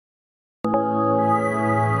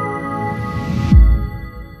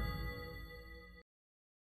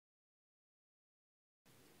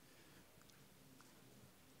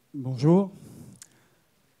Bonjour.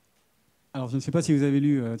 Alors, je ne sais pas si vous avez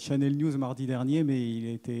lu Channel News mardi dernier, mais il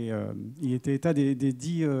était état des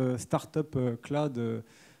 10 startups cloud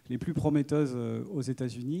les plus prometteuses aux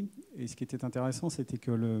États-Unis. Et ce qui était intéressant, c'était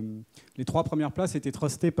que les 3 premières places étaient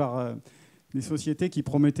trustées par des sociétés qui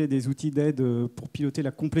promettaient des outils d'aide pour piloter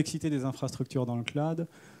la complexité des infrastructures dans le cloud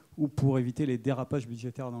ou pour éviter les dérapages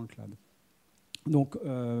budgétaires dans le cloud. Donc,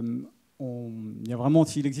 il y a vraiment,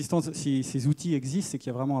 si ces outils existent, c'est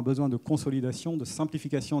qu'il y a vraiment un besoin de consolidation, de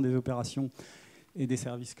simplification des opérations et des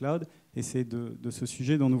services cloud. Et c'est de ce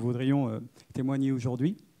sujet dont nous voudrions témoigner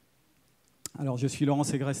aujourd'hui. Alors, je suis Laurent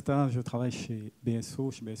Segresta, je travaille chez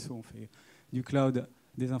BSO. Chez BSO, on fait du cloud,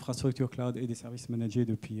 des infrastructures cloud et des services managés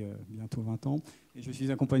depuis bientôt 20 ans. Et je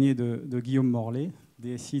suis accompagné de Guillaume Morlet,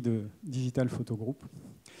 DSI de Digital Photo Group,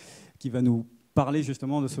 qui va nous parler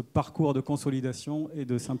justement de ce parcours de consolidation et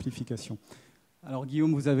de simplification. Alors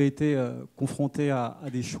Guillaume, vous avez été confronté à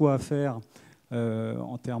des choix à faire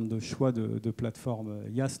en termes de choix de plateforme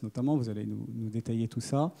IaaS notamment. Vous allez nous détailler tout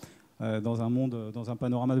ça dans un monde, dans un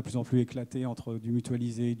panorama de plus en plus éclaté entre du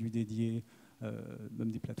mutualisé, du dédié, même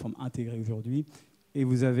des plateformes intégrées aujourd'hui. Et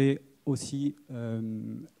vous avez aussi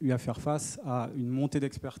eu à faire face à une montée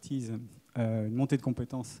d'expertise, une montée de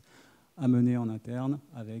compétences à mener en interne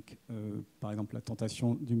avec, par exemple, la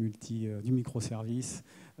tentation du microservice,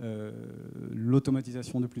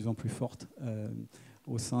 l'automatisation de plus en plus forte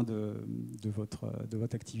au sein de votre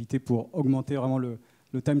activité pour augmenter vraiment le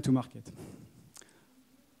time to market.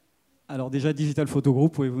 Alors déjà, Digital Photo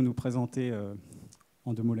Group, pouvez-vous nous présenter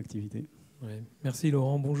en 2 mots l'activité? Ouais, merci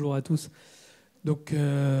Laurent, bonjour à tous. Donc,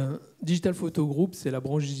 Digital Photo Group, c'est la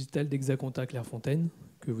branche digitale d'Hexaconta Clairefontaine,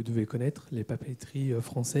 que vous devez connaître, les papeteries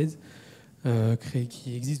françaises,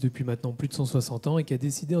 qui existe depuis maintenant plus de 160 ans et qui a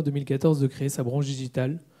décidé en 2014 de créer sa branche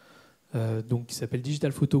digitale, donc qui s'appelle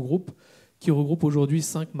Digital Photo Group, qui regroupe aujourd'hui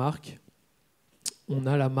 5 marques. On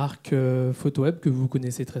a la marque Photoweb, que vous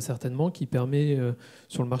connaissez très certainement, qui permet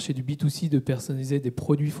sur le marché du B2C de personnaliser des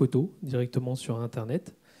produits photos directement sur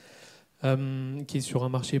Internet, qui est sur un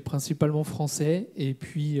marché principalement français et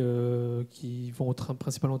puis qui vont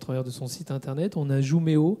principalement au travers de son site Internet. On a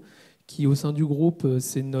Jumeo, qui au sein du groupe,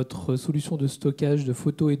 c'est notre solution de stockage de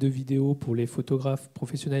photos et de vidéos pour les photographes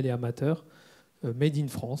professionnels et amateurs, made in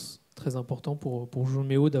France. Très important pour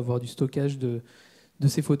Jumeo d'avoir du stockage de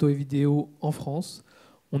ces photos et vidéos en France.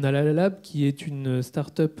 On a LalaLab, qui est une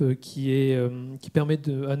start-up qui permet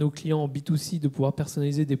à nos clients en B2C de pouvoir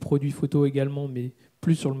personnaliser des produits photos également, mais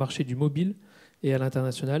plus sur le marché du mobile et à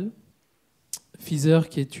l'international. Feezer,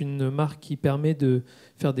 qui est une marque qui permet de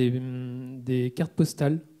faire des cartes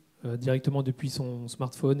postales directement depuis son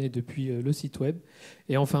smartphone et depuis le site web.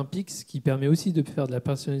 Et enfin Pix, qui permet aussi de faire de la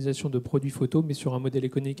personnalisation de produits photos, mais sur un modèle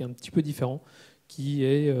économique un petit peu différent, qui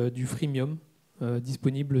est du freemium,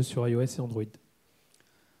 disponible sur iOS et Android.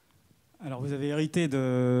 Alors vous avez hérité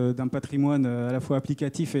d'un patrimoine à la fois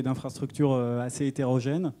applicatif et d'infrastructures assez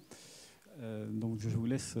hétérogènes. Donc je vous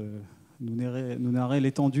laisse nous narrer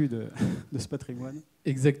l'étendue de ce patrimoine.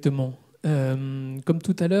 Exactement. Comme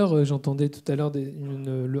tout à l'heure, j'entendais tout à l'heure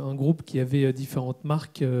un groupe qui avait différentes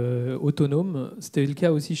marques autonomes. C'était le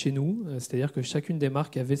cas aussi chez nous, c'est-à-dire que chacune des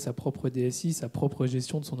marques avait sa propre DSI, sa propre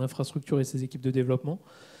gestion de son infrastructure et ses équipes de développement.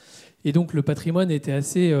 Et donc le patrimoine était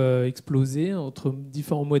assez explosé entre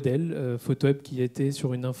différents modèles. Photoweb qui était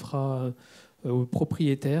sur une infra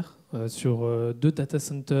propriétaire sur 2 data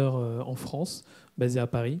centers en France, basés à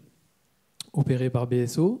Paris, opérés par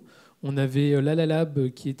BSO. On avait LalaLab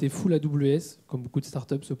qui était full AWS, comme beaucoup de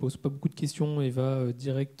startups ne se posent pas beaucoup de questions et va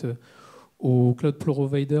direct au cloud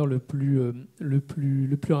provider le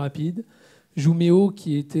plus rapide. Jumeo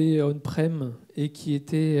qui était on-prem et qui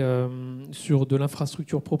était sur de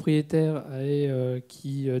l'infrastructure propriétaire et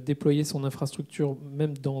qui déployait son infrastructure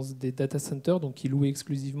même dans des data centers, donc qui louait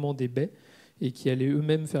exclusivement des baies et qui allaient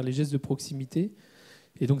eux-mêmes faire les gestes de proximité.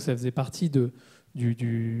 Et donc ça faisait partie de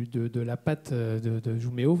la patte de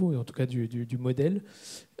Jumeo, en tout cas du modèle.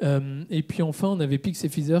 Et puis enfin, on avait Pix et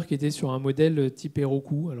Feezer qui étaient sur un modèle type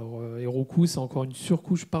Heroku. Alors Heroku, c'est encore une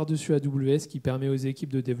surcouche par-dessus AWS qui permet aux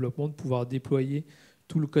équipes de développement de pouvoir déployer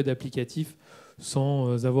tout le code applicatif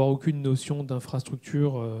sans avoir aucune notion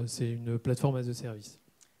d'infrastructure. C'est une plateforme as a service.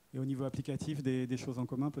 Et au niveau applicatif, des choses en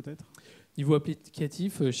commun peut-être? Niveau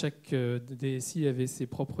applicatif, chaque DSI avait ses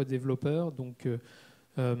propres développeurs, donc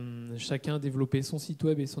chacun développait son site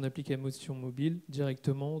web et son application mobile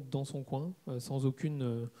directement dans son coin, sans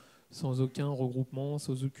aucun regroupement,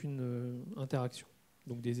 sans aucune interaction.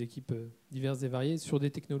 Donc des équipes diverses et variées sur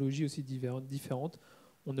des technologies aussi différentes.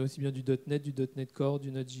 On a aussi bien du .NET, du .NET Core,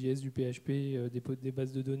 du Node.js, du PHP, des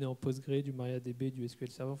bases de données en Postgre, du MariaDB, du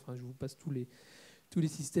SQL Server. Enfin, je vous passe tous tous les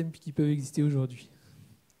systèmes qui peuvent exister aujourd'hui.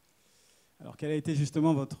 Alors, quelle a été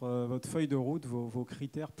justement votre feuille de route, vos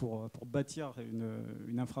critères pour bâtir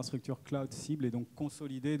une infrastructure cloud cible et donc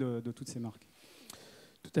consolider de toutes ces marques?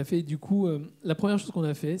 Tout à fait. Du coup, la première chose qu'on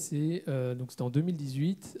a fait, donc c'était en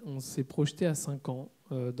 2018, on s'est projeté à 5 ans.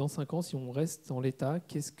 Dans 5 ans, si on reste en l'état,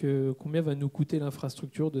 combien va nous coûter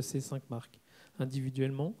l'infrastructure de ces 5 marques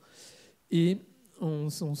individuellement? Et on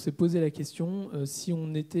s'est posé la question, si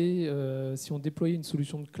on déployait une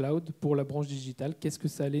solution de cloud pour la branche digitale, qu'est-ce que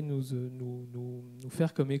ça allait nous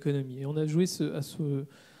faire comme économie? Et on a joué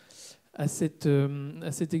à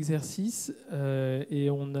cet exercice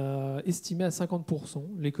et on a estimé à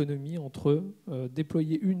 50% l'économie entre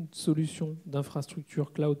déployer une solution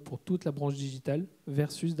d'infrastructure cloud pour toute la branche digitale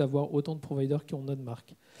versus d'avoir autant de providers qu'on a de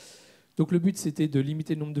marques. Donc le but, c'était de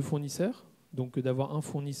limiter le nombre de fournisseurs, donc d'avoir un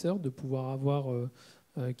fournisseur, de pouvoir avoir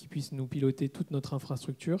qui puisse nous piloter toute notre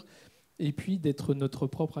infrastructure, et puis d'être notre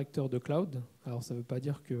propre acteur de cloud. Alors ça ne veut pas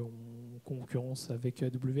dire qu'on concurrence avec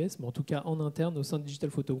AWS, mais en tout cas en interne, au sein de Digital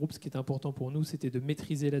Photo Group, ce qui était important pour nous, c'était de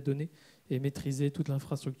maîtriser la donnée et maîtriser toute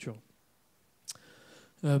l'infrastructure.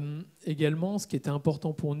 Également, ce qui était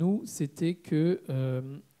important pour nous, c'était que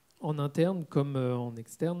en interne comme en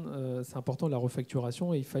externe, c'est important la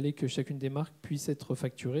refacturation et il fallait que chacune des marques puisse être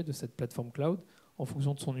facturée de cette plateforme cloud en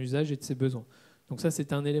fonction de son usage et de ses besoins. Donc ça,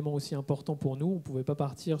 c'était un élément aussi important pour nous. On ne pouvait pas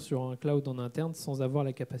partir sur un cloud en interne sans avoir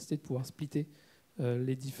la capacité de pouvoir splitter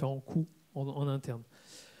les différents coûts en interne.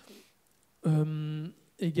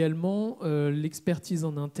 Également, l'expertise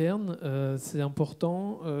en interne, c'est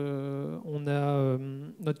important.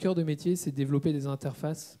 Notre cœur de métier, c'est développer des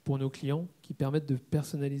interfaces pour nos clients qui permettent de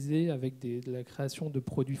personnaliser avec de la création de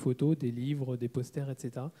produits photos, des livres, des posters,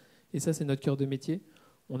 etc. Et ça, c'est notre cœur de métier.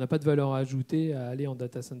 On n'a pas de valeur à ajouter à aller en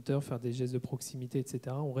data center, faire des gestes de proximité,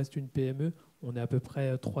 etc. On reste une PME. On est à peu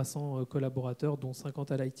près 300 collaborateurs, dont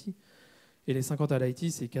 50 à l'IT. Et les 50 à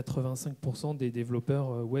l'IT, c'est 85% des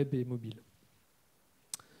développeurs web et mobile.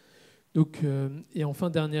 Donc, et enfin,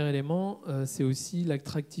 dernier élément, c'est aussi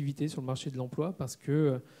l'attractivité sur le marché de l'emploi parce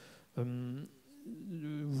que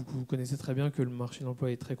vous connaissez très bien que le marché de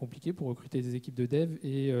l'emploi est très compliqué pour recruter des équipes de dev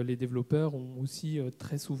et les développeurs ont aussi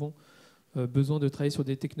très souvent besoin de travailler sur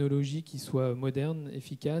des technologies qui soient modernes,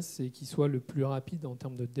 efficaces et qui soient le plus rapides en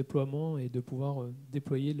termes de déploiement et de pouvoir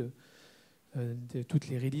déployer toutes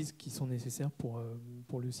les releases qui sont nécessaires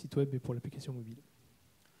pour le site web et pour l'application mobile.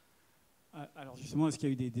 Alors justement, est-ce qu'il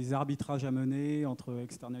y a eu des arbitrages à mener entre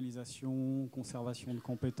externalisation, conservation de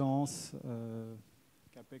compétences,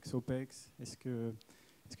 CAPEX, OPEX? Est-ce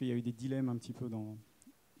qu'il y a eu des dilemmes un petit peu dans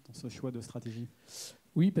ce choix de stratégie?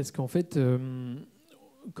 Oui, parce qu'en fait,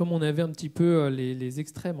 comme on avait un petit peu les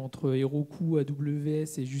extrêmes entre Heroku,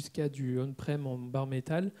 AWS et jusqu'à du on-prem en bare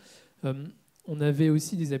metal, on avait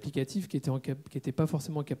aussi des applicatifs qui n'étaient pas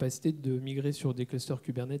forcément en capacité de migrer sur des clusters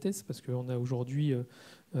Kubernetes, parce qu'on a aujourd'hui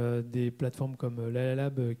des plateformes comme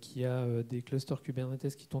Lalab qui a des clusters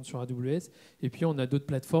Kubernetes qui tournent sur AWS, et puis on a d'autres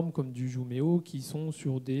plateformes comme du Joomeo qui sont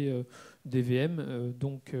sur des VM.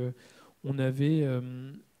 Donc on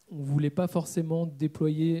ne voulait pas forcément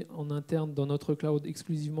déployer en interne dans notre cloud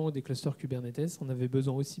exclusivement des clusters Kubernetes. On avait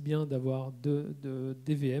besoin aussi bien d'avoir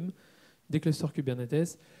des VM, des clusters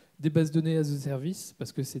Kubernetes, des bases données as a service,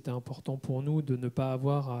 parce que c'était important pour nous de ne pas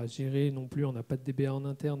avoir à gérer non plus, on n'a pas de DBA en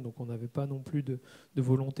interne, donc on n'avait pas non plus de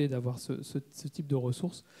volonté d'avoir ce type de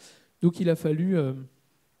ressources. Donc il a fallu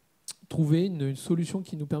trouver une solution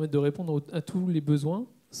qui nous permette de répondre à tous les besoins,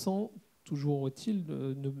 sans, toujours est-il,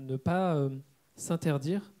 ne pas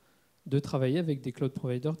s'interdire de travailler avec des cloud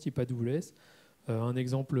providers type AWS. Un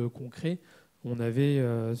exemple concret, on avait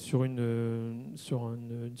sur une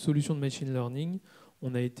solution de machine learning,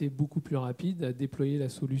 on a été beaucoup plus rapide à déployer la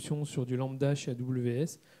solution sur du lambda chez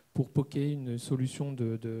AWS pour poker une solution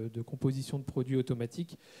de composition de produits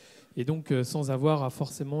automatique et donc sans avoir à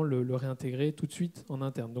forcément le réintégrer tout de suite en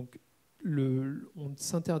interne. Donc on ne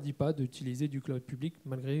s'interdit pas d'utiliser du cloud public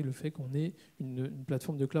malgré le fait qu'on ait une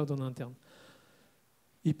plateforme de cloud en interne.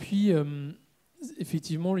 Et puis,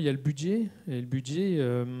 effectivement, il y a le budget. Et le budget,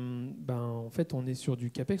 en fait, on est sur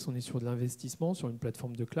du CAPEX, on est sur de l'investissement, sur une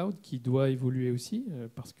plateforme de cloud qui doit évoluer aussi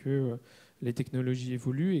parce que les technologies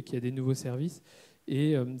évoluent et qu'il y a des nouveaux services.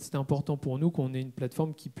 Et c'est important pour nous qu'on ait une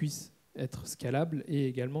plateforme qui puisse être scalable et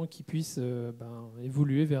également qui puisse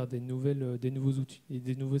évoluer vers des nouveaux outils et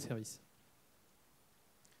des nouveaux services.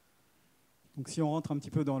 Donc si on rentre un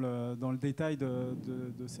petit peu dans le détail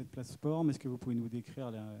de cette plateforme, est-ce que vous pouvez nous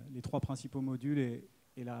décrire les 3 principaux modules et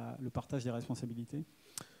le partage des responsabilités?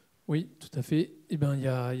 Oui, tout à fait. Eh ben, il y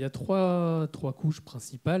a trois couches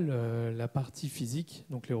principales. La partie physique,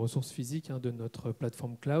 donc les ressources physiques de notre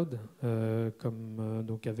plateforme cloud,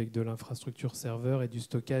 donc avec de l'infrastructure serveur et du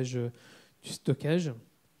stockage.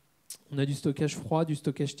 On a du stockage froid, du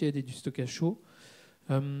stockage tiède et du stockage chaud.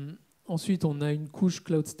 Ensuite, on a une couche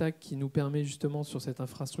cloud stack qui nous permet justement sur cette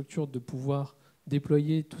infrastructure de pouvoir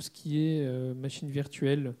déployer tout ce qui est machine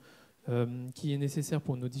virtuelle qui est nécessaire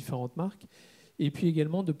pour nos différentes marques. Et puis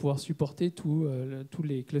également de pouvoir supporter tous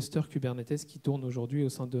les clusters Kubernetes qui tournent aujourd'hui au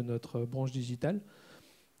sein de notre branche digitale.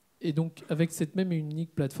 Et donc, avec cette même et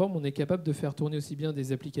unique plateforme, on est capable de faire tourner aussi bien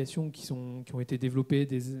des applications qui ont été développées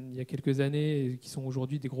il y a quelques années et qui sont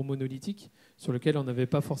aujourd'hui des gros monolithiques, sur lesquels on n'avait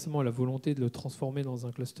pas forcément la volonté de le transformer dans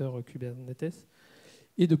un cluster Kubernetes,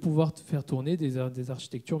 et de pouvoir faire tourner des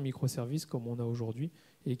architectures microservices comme on a aujourd'hui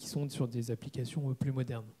et qui sont sur des applications plus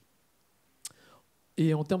modernes.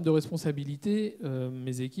 Et en termes de responsabilité,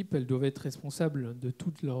 mes équipes, elles doivent être responsables de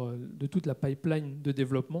toute la pipeline de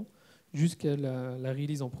développement jusqu'à la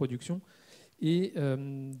release en production et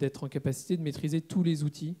d'être en capacité de maîtriser tous les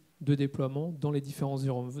outils de déploiement dans les différents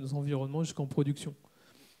environnements jusqu'en production.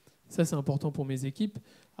 Ça, c'est important pour mes équipes.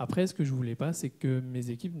 Après, ce que je ne voulais pas, c'est que mes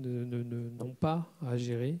équipes n'ont pas à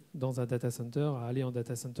gérer dans un data center, à aller en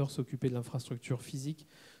data center, s'occuper de l'infrastructure physique,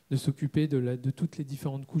 de s'occuper de toutes les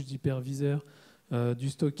différentes couches d'hyperviseurs, du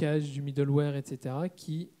stockage, du middleware, etc.,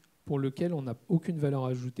 pour lequel on n'a aucune valeur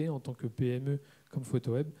ajoutée en tant que PME comme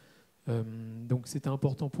Photoweb. Donc c'était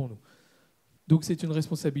important pour nous. Donc c'est une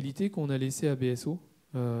responsabilité qu'on a laissée à BSO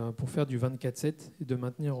pour faire du 24/7 et de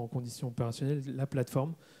maintenir en condition opérationnelle la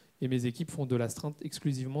plateforme. Et mes équipes font de l'astreinte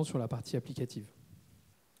exclusivement sur la partie applicative.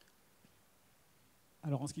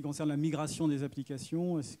 Alors en ce qui concerne la migration des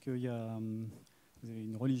applications, est-ce qu'il y a vous avez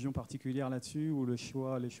une religion particulière là-dessus ou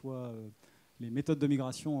les méthodes de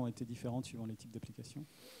migration ont été différentes suivant les types d'applications?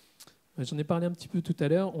 J'en ai parlé un petit peu tout à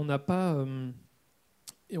l'heure. On a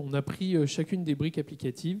pris chacune des briques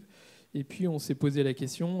applicatives et puis on s'est posé la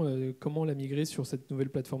question comment la migrer sur cette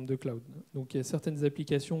nouvelle plateforme de cloud. Donc il y a certaines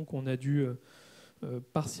applications qu'on a dû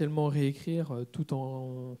partiellement réécrire tout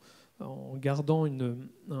en gardant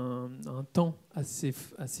un temps assez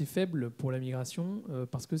faible pour la migration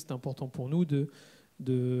parce que c'est important pour nous de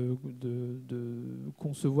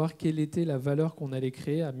concevoir quelle était la valeur qu'on allait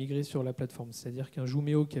créer à migrer sur la plateforme. C'est-à-dire qu'un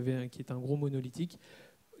Joomeo qui est un gros monolithique,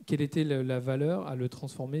 quelle était la valeur à le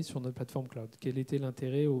transformer sur notre plateforme cloud? Quel était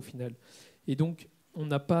l'intérêt au final? Et donc, on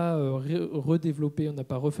n'a pas redéveloppé, on n'a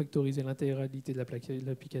pas refactorisé l'intégralité de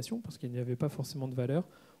l'application parce qu'il n'y avait pas forcément de valeur.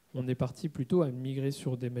 On est parti plutôt à migrer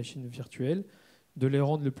sur des machines virtuelles, de les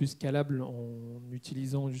rendre le plus scalables en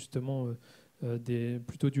utilisant justement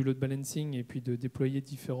plutôt du load balancing et puis de déployer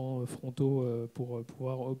différents frontaux pour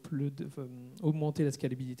pouvoir augmenter la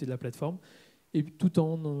scalabilité de la plateforme. Et tout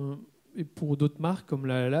et pour d'autres marques comme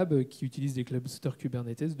la Lab qui utilisent des clusters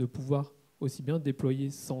Kubernetes, de pouvoir aussi bien déployer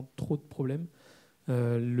sans trop de problèmes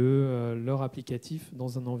leur applicatif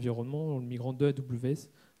dans un environnement en le migrant de AWS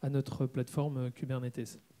à notre plateforme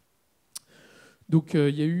Kubernetes. Donc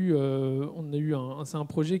c'est un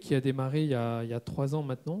projet qui a démarré il y a 3 ans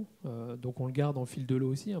maintenant, donc on le garde en fil de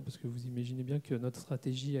l'eau aussi, parce que vous imaginez bien que notre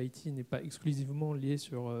stratégie IT n'est pas exclusivement liée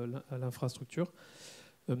à l'infrastructure,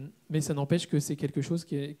 mais ça n'empêche que c'est quelque chose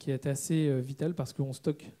qui est assez vital parce qu'on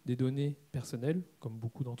stocke des données personnelles, comme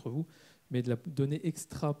beaucoup d'entre vous, mais de la donnée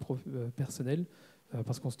extra-personnelle,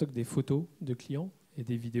 parce qu'on stocke des photos de clients et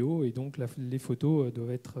des vidéos, et donc les photos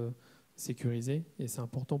doivent être sécurisées, et c'est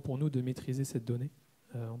important pour nous de maîtriser cette donnée,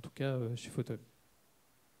 en tout cas chez Photoweb.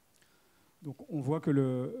 Donc on voit que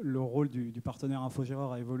le rôle du partenaire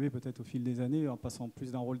infogéreur a évolué peut-être au fil des années, en passant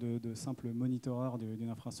plus d'un rôle de simple monitoreur d'une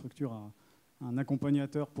infrastructure à un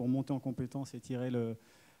accompagnateur pour monter en compétence et tirer le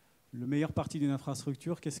meilleur parti d'une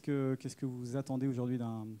infrastructure. Qu'est-ce que vous attendez aujourd'hui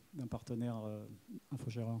d'un partenaire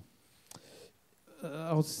infogéreur?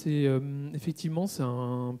 Alors effectivement, c'est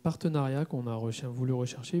un partenariat qu'on a voulu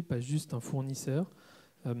rechercher, pas juste un fournisseur.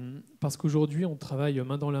 Parce qu'aujourd'hui, on travaille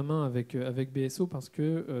main dans la main avec BSO parce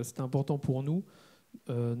que c'est important pour nous,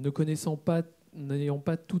 n'ayant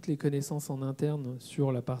pas toutes les connaissances en interne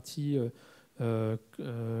sur la partie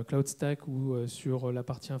Cloud Stack ou sur la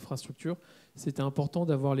partie infrastructure, c'était important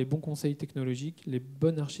d'avoir les bons conseils technologiques, les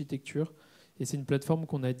bonnes architectures. Et c'est une plateforme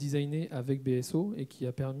qu'on a designée avec BSO et qui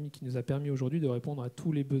nous a permis aujourd'hui de répondre à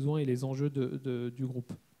tous les besoins et les enjeux du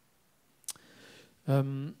groupe.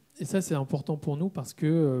 Et ça, c'est important pour nous parce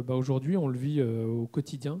que aujourd'hui, on le vit au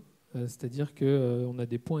quotidien. C'est-à-dire qu'on a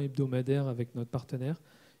des points hebdomadaires avec notre partenaire.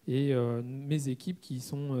 Et mes équipes, qui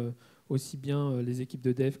sont aussi bien les équipes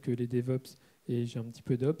de dev que les DevOps, et j'ai un petit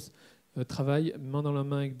peu d'Ops, travaillent main dans la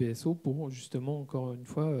main avec BSO pour justement, encore une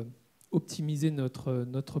fois, optimiser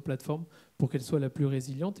notre plateforme pour qu'elle soit la plus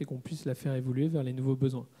résiliente et qu'on puisse la faire évoluer vers les nouveaux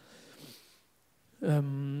besoins.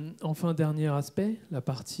 Enfin, dernier aspect, la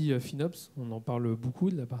partie FinOps. On en parle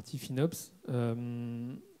beaucoup de la partie FinOps.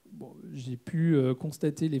 J'ai pu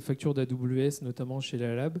constater les factures d'AWS, notamment chez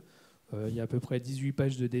la Lab. Il y a à peu près 18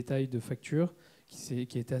 pages de détails de factures qui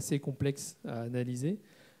étaient assez complexes à analyser.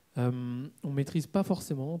 On ne maîtrise pas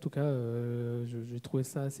forcément, en tout cas, j'ai trouvé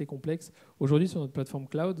ça assez complexe. Aujourd'hui, sur notre plateforme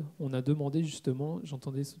cloud, on a demandé justement,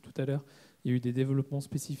 j'entendais tout à l'heure, il y a eu des développements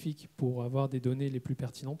spécifiques pour avoir des données les plus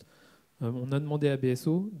pertinentes. On a demandé à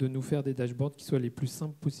BSO de nous faire des dashboards qui soient les plus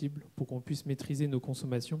simples possibles pour qu'on puisse maîtriser nos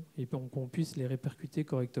consommations et qu'on puisse les répercuter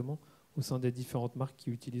correctement au sein des différentes marques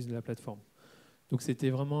qui utilisent la plateforme. Donc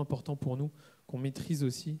c'était vraiment important pour nous qu'on maîtrise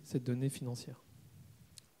aussi cette donnée financière.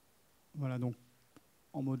 Voilà, donc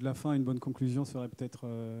en mot de la fin, une bonne conclusion serait peut-être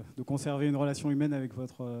de conserver une relation humaine avec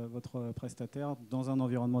votre prestataire dans un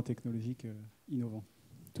environnement technologique innovant.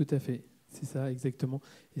 Tout à fait, c'est ça exactement.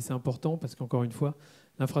 Et c'est important parce qu'encore une fois,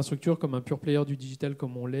 l'infrastructure comme un pure player du digital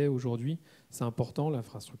comme on l'est aujourd'hui, c'est important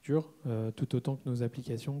l'infrastructure, tout autant que nos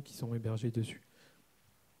applications qui sont hébergées dessus.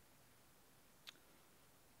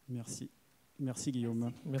 Merci. Merci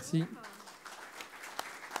Guillaume. Merci.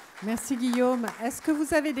 Merci Guillaume. Est-ce que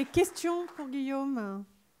vous avez des questions pour Guillaume?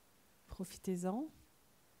 Profitez-en.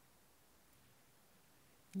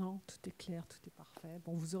 Non, tout est clair, tout est parfait.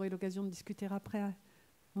 Bon, vous aurez l'occasion de discuter après,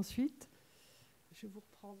 ensuite. Je vais vous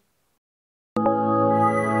reprendre.